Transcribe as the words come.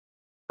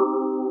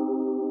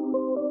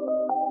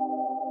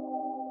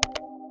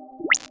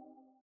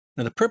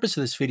Now the purpose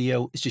of this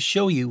video is to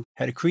show you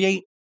how to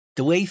create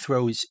delay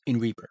throws in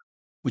Reaper,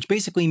 which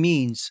basically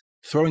means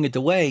throwing a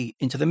delay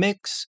into the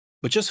mix,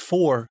 but just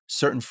for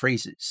certain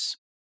phrases.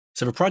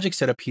 So I have a project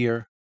set up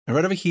here, and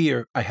right over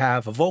here I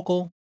have a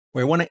vocal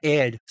where I want to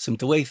add some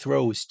delay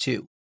throws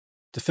to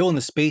fill in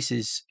the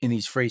spaces in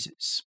these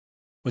phrases.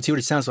 Let's see what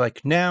it sounds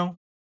like now.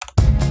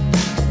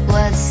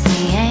 What's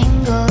the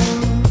angle?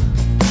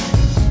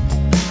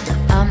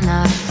 I'm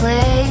not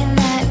playing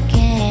that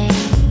game.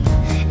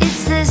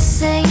 It's the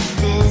same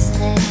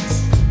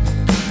business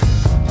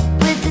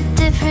with a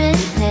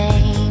different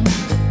name.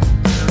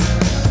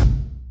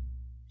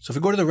 So if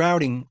we go to the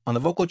routing on the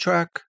vocal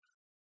track,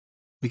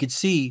 we can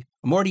see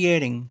I'm already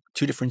adding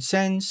two different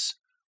sends,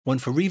 one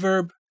for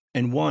reverb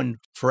and one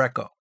for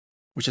echo,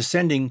 which is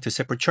sending to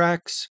separate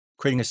tracks,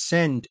 creating a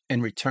send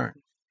and return,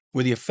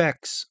 where the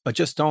effects are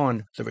just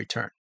on the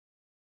return.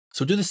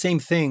 So do the same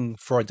thing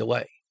for our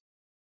delay.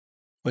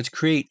 Let's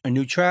create a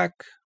new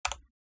track,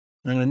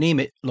 and I'm going to name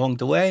it long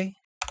delay.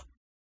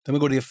 Then we'll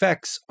go to the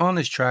effects on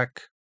this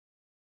track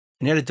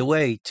and add a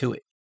delay to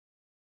it.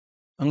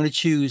 I'm going to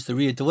choose the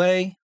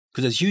ReaDelay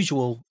because as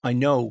usual, I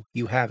know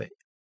you have it.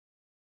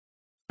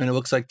 And it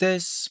looks like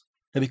this.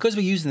 Now because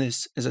we're using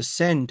this as a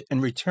send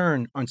and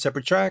return on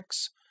separate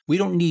tracks, we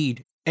don't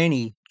need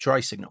any dry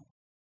signal.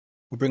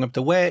 We'll bring up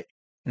the wet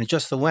and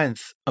adjust the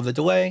length of the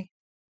delay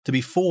to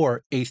be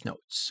 4/8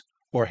 notes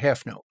or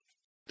half note.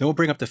 Then we'll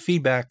bring up the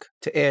feedback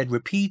to add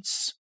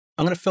repeats.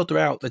 I'm going to filter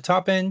out the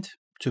top end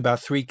to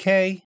about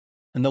 3K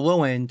and the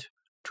low end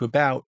to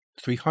about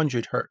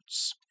 300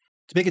 Hertz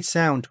to make it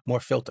sound more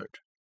filtered.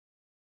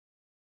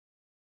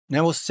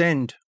 Now we'll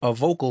send a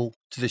vocal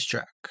to this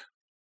track.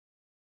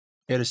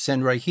 Add a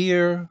send right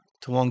here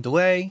to long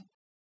delay,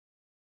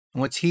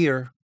 and let's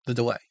hear the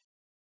delay.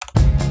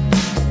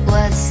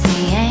 What's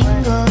the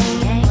angle?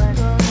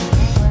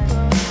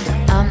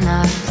 I'm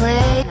not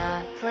playing.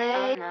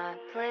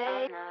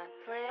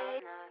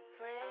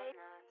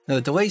 Now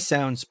the delay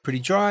sounds pretty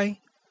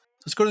dry.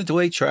 Let's go to the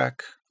delay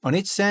track on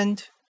its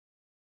send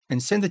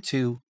and send it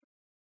to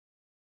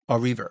our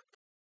reverb.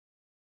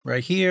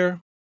 Right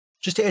here,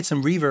 just to add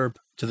some reverb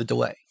to the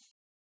delay.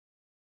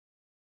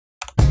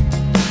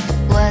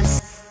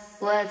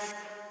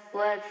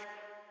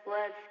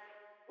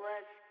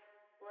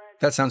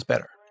 That sounds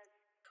better.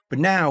 But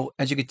now,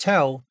 as you can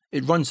tell,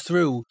 it runs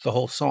through the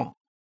whole song.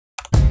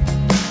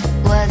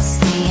 What's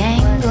the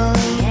angle?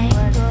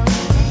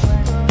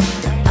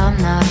 I'm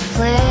not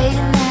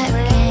playing that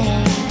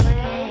game.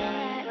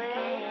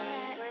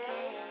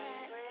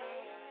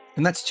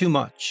 And that's too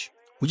much.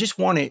 We just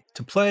want it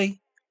to play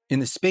in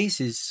the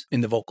spaces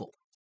in the vocal.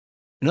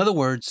 In other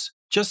words,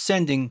 just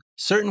sending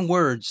certain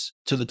words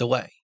to the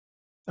delay.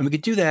 And we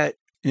could do that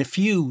in a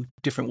few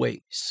different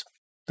ways.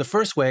 The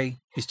first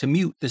way is to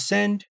mute the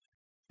send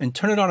and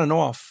turn it on and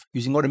off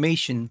using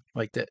automation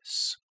like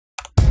this.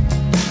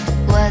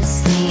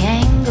 What's the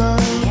angle?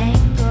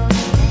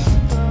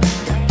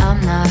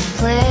 I'm not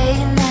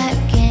playing that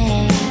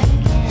game.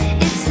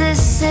 It's the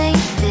same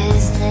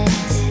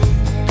business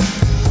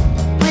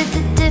with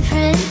a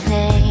different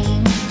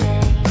name.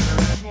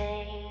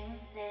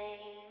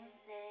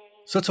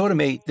 So let's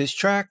automate this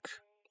track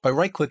by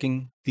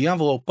right-clicking the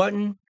envelope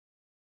button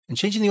and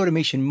changing the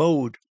automation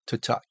mode to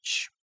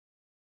touch.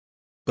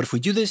 But if we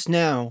do this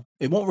now,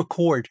 it won't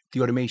record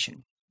the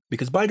automation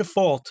because by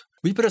default,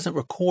 Reaper doesn't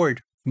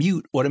record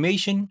mute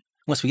automation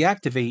unless we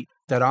activate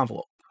that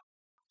envelope.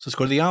 So let's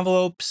go to the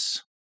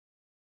envelopes,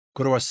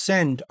 go to our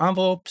send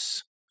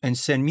envelopes and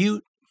send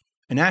mute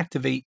and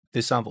activate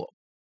this envelope.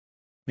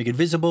 Make it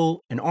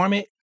visible and arm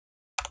it.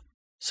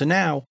 So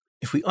now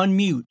if we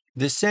unmute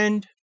this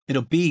send,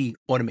 it'll be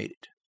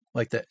automated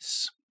like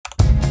this.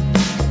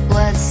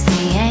 What's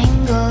the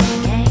angle?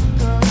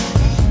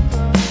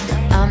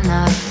 I'm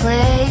not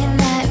playing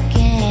that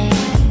game.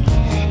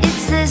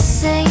 It's the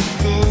same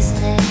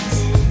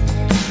business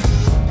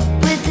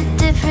with a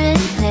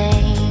different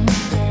name.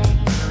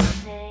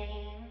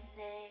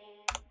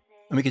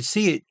 And we can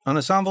see it on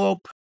this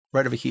envelope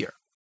right over here.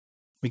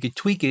 We could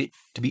tweak it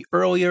to be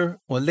earlier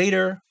or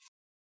later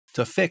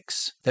to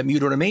fix that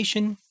mute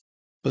automation.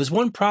 But there's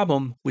one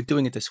problem with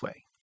doing it this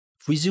way.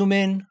 If we zoom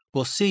in,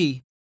 we'll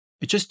see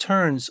it just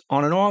turns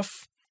on and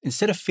off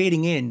instead of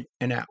fading in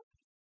and out.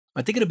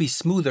 I think it'll be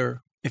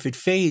smoother if it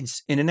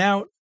fades in and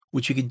out,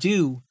 which you could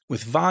do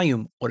with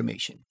volume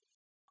automation.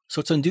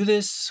 So let's undo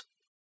this.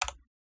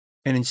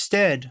 And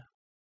instead,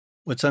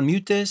 let's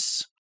unmute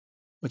this.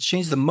 Let's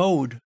change the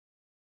mode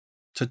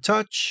to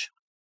touch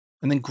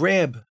and then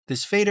grab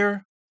this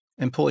fader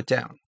and pull it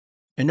down.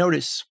 And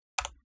notice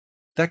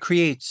that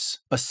creates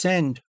a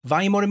send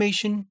volume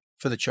automation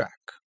for the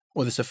track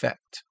or this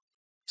effect.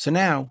 So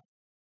now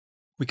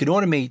we can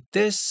automate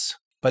this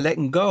by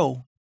letting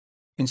go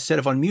instead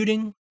of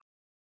unmuting,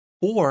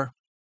 or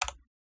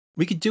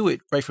we could do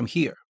it right from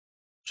here.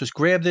 Just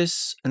grab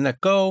this and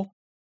let go.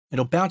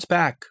 It'll bounce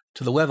back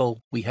to the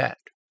level we had,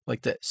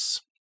 like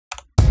this.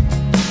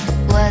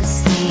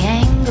 What's the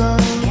angle?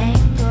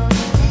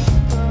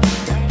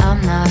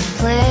 I'm not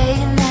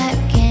playing that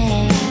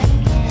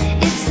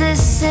game. It's the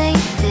same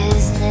business.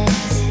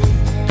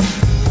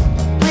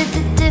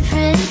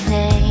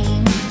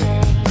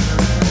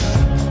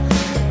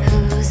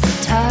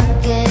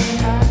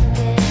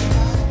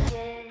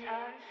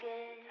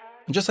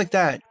 And just like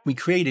that, we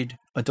created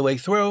a delay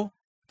throw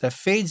that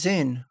fades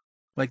in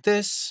like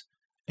this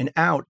and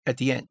out at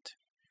the end,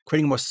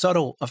 creating a more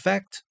subtle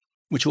effect,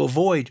 which will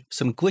avoid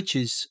some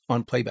glitches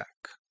on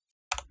playback.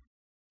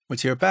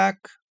 Let's hear it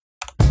back.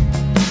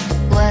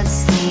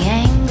 What's the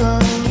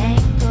angle?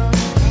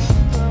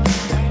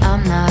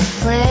 I'm not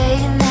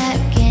playing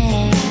that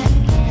game.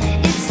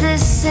 It's the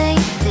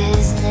same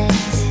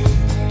business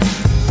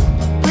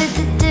with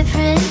a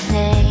different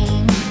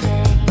name.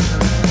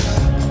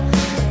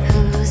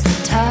 Who's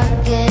the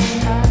target?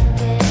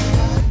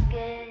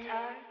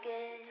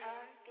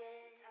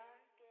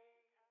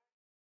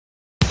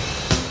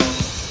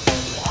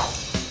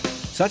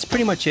 So that's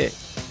pretty much it.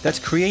 That's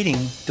creating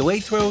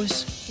delay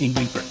throws in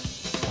Reaper.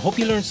 I hope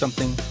you learned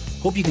something,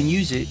 hope you can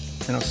use it,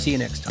 and I'll see you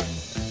next time.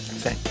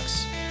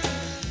 Thanks.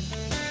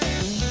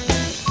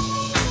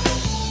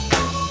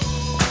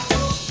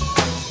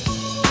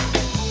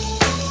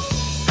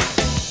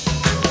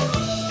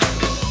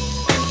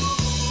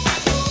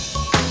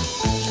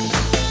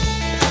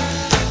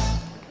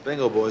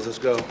 Bingo, boys, let's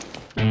go.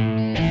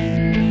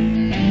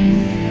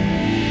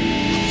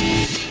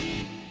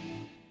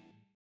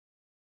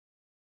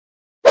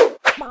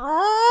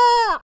 Bye.